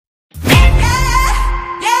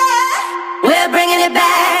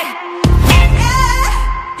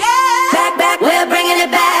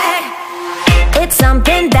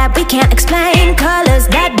we can't explain. Colors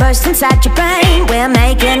that burst inside your brain. We're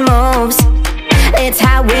making moves, it's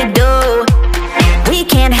how we do. We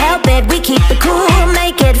can't help it, we keep it cool.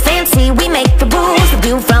 Make it fancy, we make the rules. The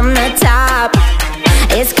view from the top,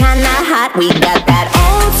 it's kinda hot. We got that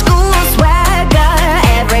old school swagger,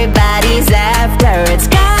 everybody's after. It's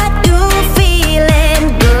got you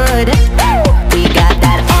feeling good. We got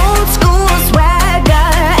that old school swagger,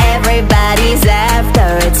 everybody's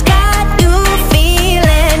after. It's got you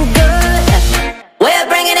feeling good. We're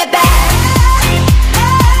bringing it back.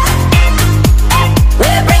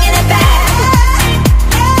 We're bringing it back.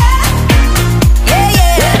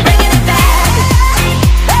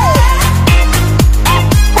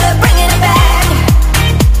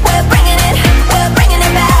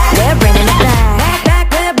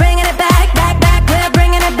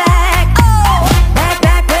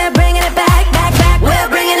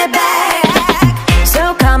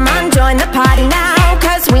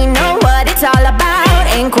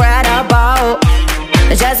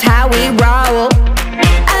 Just how we roll.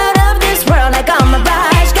 Out of this world like a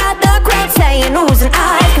mirage. Got the crowd saying who's an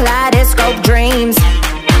I. Kaleidoscope dreams,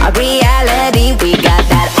 a reality. We got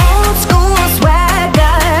that old school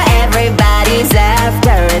swagger, everybody's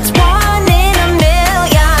after. It's one in a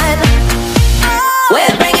million.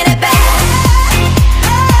 We're bringing it back.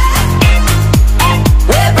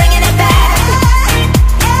 We're bringing it back.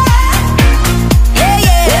 Yeah,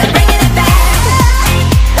 yeah. We're bringing it back.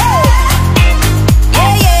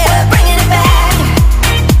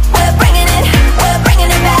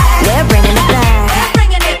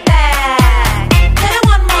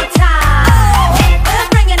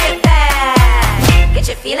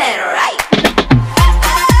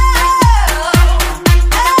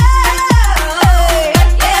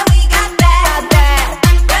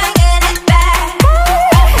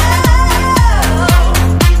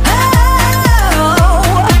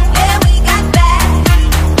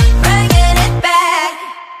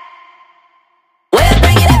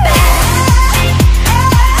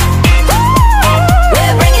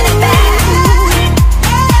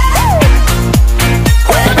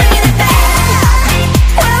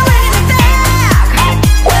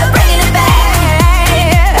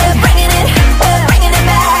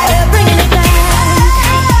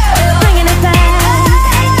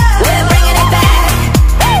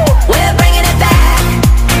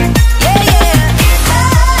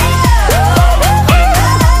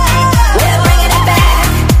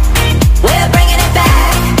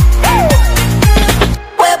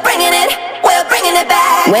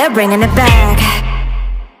 We're bringing it back.